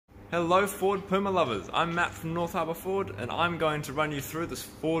Hello Ford Puma lovers, I'm Matt from North Harbour Ford and I'm going to run you through this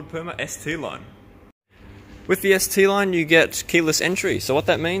Ford Puma ST line. With the ST line you get keyless entry, so what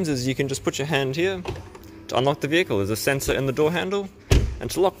that means is you can just put your hand here to unlock the vehicle. There's a sensor in the door handle,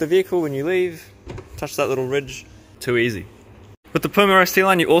 and to lock the vehicle when you leave, touch that little ridge, too easy. With the Puma ST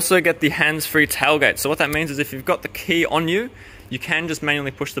line you also get the hands-free tailgate, so what that means is if you've got the key on you, you can just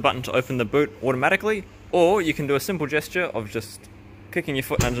manually push the button to open the boot automatically, or you can do a simple gesture of just kicking your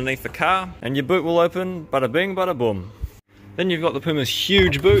foot underneath the car and your boot will open, bada bing, bada boom. Then you've got the Puma's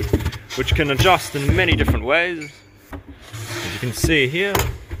huge boot, which can adjust in many different ways, as you can see here.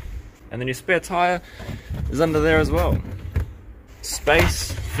 And then your spare tyre is under there as well.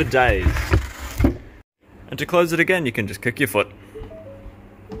 Space for days. And to close it again, you can just kick your foot.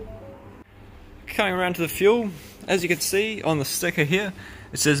 Coming around to the fuel, as you can see on the sticker here,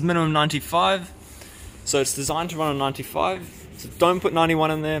 it says minimum 95. So it's designed to run on 95. So don't put 91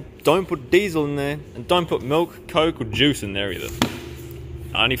 in there, don't put diesel in there, and don't put milk, coke or juice in there either.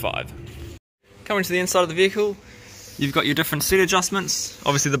 95. Coming to the inside of the vehicle, you've got your different seat adjustments.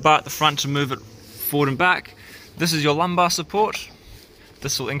 Obviously the bar at the front to move it forward and back. This is your lumbar support.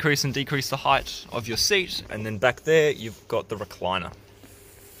 This will increase and decrease the height of your seat, and then back there you've got the recliner.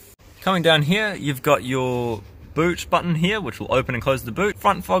 Coming down here, you've got your boot button here, which will open and close the boot.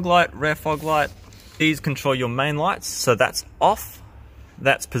 Front fog light, rear fog light. These control your main lights, so that's off,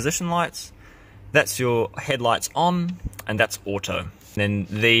 that's position lights, that's your headlights on, and that's auto. Then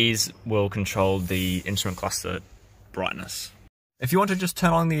these will control the instrument cluster brightness. If you want to just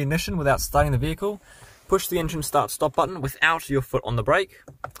turn on the ignition without starting the vehicle, push the engine start stop button without your foot on the brake,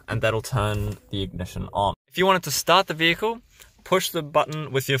 and that'll turn the ignition on. If you wanted to start the vehicle, push the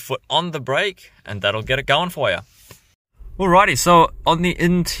button with your foot on the brake, and that'll get it going for you. Alrighty, so on the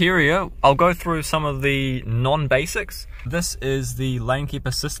interior, I'll go through some of the non-basics. This is the lane keep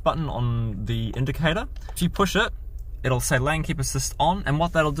assist button on the indicator. If you push it, it'll say lane keep assist on, and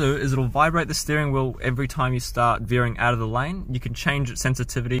what that'll do is it'll vibrate the steering wheel every time you start veering out of the lane. You can change its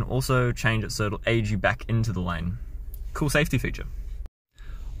sensitivity and also change it so it'll aid you back into the lane. Cool safety feature.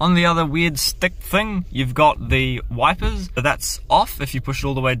 On the other weird stick thing, you've got the wipers. So that's off if you push it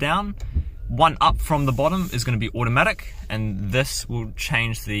all the way down. One up from the bottom is going to be automatic, and this will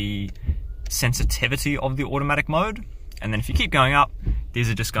change the sensitivity of the automatic mode. And then if you keep going up, these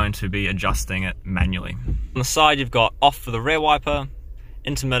are just going to be adjusting it manually. On the side you've got off for the rear wiper,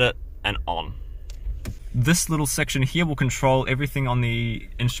 intermittent, and on. This little section here will control everything on the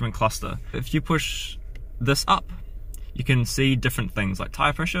instrument cluster. If you push this up, you can see different things like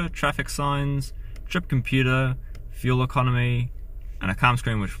tire pressure, traffic signs, trip computer, fuel economy, and a calm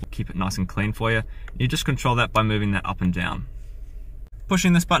screen which will keep it nice and clean for you. You just control that by moving that up and down.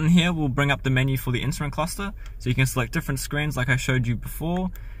 Pushing this button here will bring up the menu for the instrument cluster, so you can select different screens like I showed you before.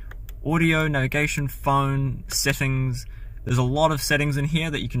 Audio, navigation, phone, settings. There's a lot of settings in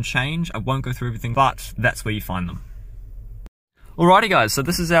here that you can change. I won't go through everything, but that's where you find them. Alrighty guys, so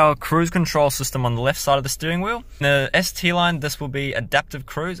this is our cruise control system on the left side of the steering wheel. In the ST line, this will be adaptive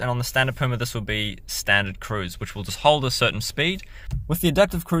cruise, and on the standard Puma, this will be standard cruise, which will just hold a certain speed. With the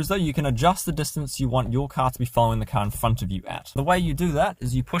adaptive cruise though, you can adjust the distance you want your car to be following the car in front of you at. The way you do that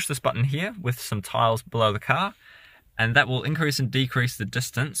is you push this button here with some tiles below the car, and that will increase and decrease the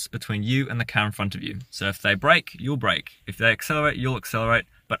distance between you and the car in front of you. So if they brake, you'll brake. If they accelerate, you'll accelerate,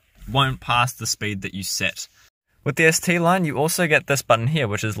 but won't pass the speed that you set. With the ST line, you also get this button here,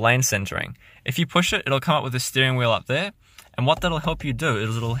 which is lane centering. If you push it, it'll come up with the steering wheel up there. And what that'll help you do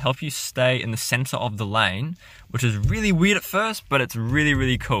is it'll help you stay in the center of the lane, which is really weird at first, but it's really,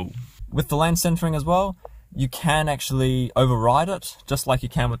 really cool. With the lane centering as well, you can actually override it, just like you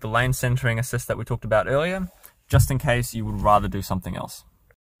can with the lane centering assist that we talked about earlier, just in case you would rather do something else.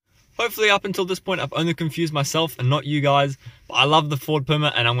 Hopefully up until this point, I've only confused myself and not you guys, but I love the Ford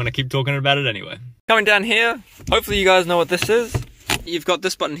Puma and I'm going to keep talking about it anyway. Coming down here, hopefully you guys know what this is. You've got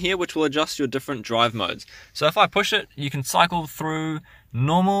this button here which will adjust your different drive modes. So if I push it, you can cycle through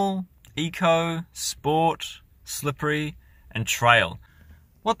normal, eco, sport, slippery, and trail.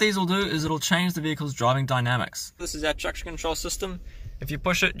 What these will do is it'll change the vehicle's driving dynamics. This is our traction control system. If you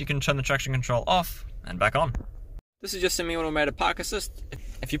push it, you can turn the traction control off and back on. This is your semi-automated park assist.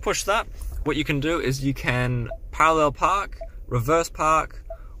 If you push that, what you can do is you can parallel park, reverse park,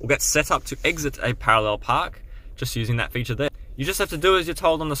 or get set up to exit a parallel park just using that feature there. You just have to do as you're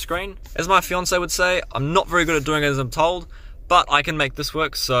told on the screen. As my fiance would say, I'm not very good at doing it as I'm told, but I can make this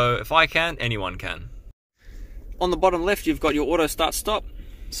work, so if I can, anyone can. On the bottom left, you've got your auto start stop.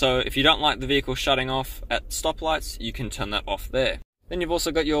 So if you don't like the vehicle shutting off at stoplights, you can turn that off there. Then you've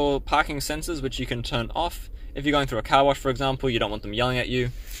also got your parking sensors, which you can turn off. If you're going through a car wash, for example, you don't want them yelling at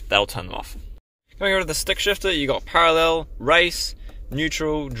you, that'll turn them off. Going over to the stick shifter, you got parallel, race,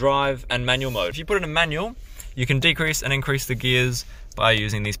 neutral, drive, and manual mode. If you put it in manual, you can decrease and increase the gears by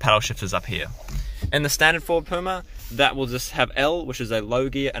using these paddle shifters up here. In the standard Ford Puma, that will just have L, which is a low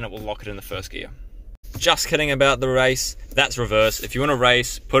gear, and it will lock it in the first gear. Just kidding about the race, that's reverse. If you want to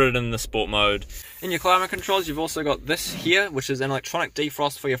race, put it in the sport mode. In your climate controls, you've also got this here, which is an electronic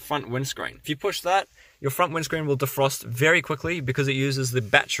defrost for your front windscreen. If you push that, your front windscreen will defrost very quickly because it uses the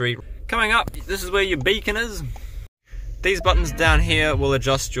battery. Coming up, this is where your beacon is. These buttons down here will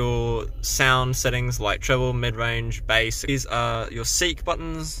adjust your sound settings like treble, mid-range, bass. These are your seek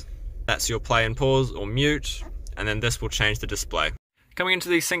buttons. That's your play and pause or mute. And then this will change the display. Coming into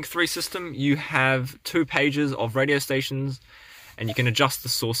the Sync 3 system, you have 2 pages of radio stations, and you can adjust the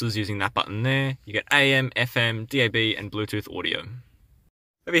sources using that button there. You get AM, FM, DAB, and Bluetooth audio.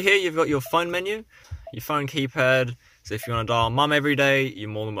 Over here, you've got your phone menu, your phone keypad, so if you want to dial mum every day, you're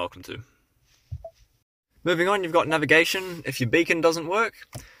more than welcome to. Moving on, you've got navigation. If your beacon doesn't work,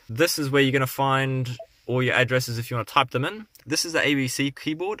 this is where you're going to find all your addresses if you want to type them in. This is the ABC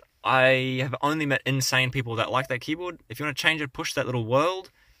keyboard. I have only met insane people that like that keyboard. If you want to change it, push that little world,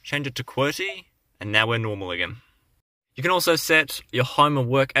 change it to QWERTY, and now we're normal again. You can also set your home and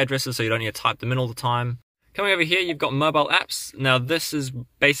work addresses so you don't need to type them in all the time. Coming over here, you've got mobile apps. Now this is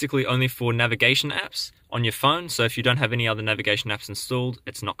basically only for navigation apps on your phone, so if you don't have any other navigation apps installed,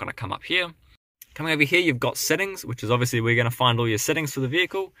 it's not going to come up here. Coming over here, you've got settings, which is obviously where you're going to find all your settings for the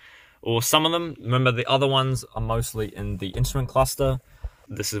vehicle, or some of them. Remember, the other ones are mostly in the instrument cluster.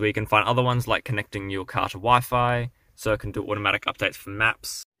 This is where you can find other ones like connecting your car to Wi-Fi, so it can do automatic updates for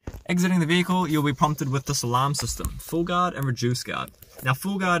maps. Exiting the vehicle, you'll be prompted with this alarm system, full guard and reduced guard. Now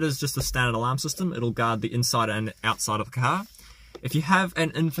full guard is just a standard alarm system. It'll guard the inside and outside of the car. If you have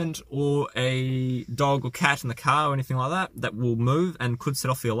an infant or a dog or cat in the car or anything like that, that will move and could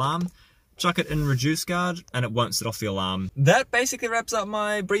set off the alarm, chuck it in reduced guard and it won't set off the alarm. That basically wraps up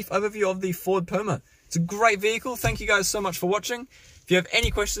my brief overview of the Ford Puma. It's a great vehicle. Thank you guys so much for watching. If you have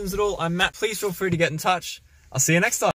any questions at all, I'm Matt. Please feel free to get in touch. I'll see you next time.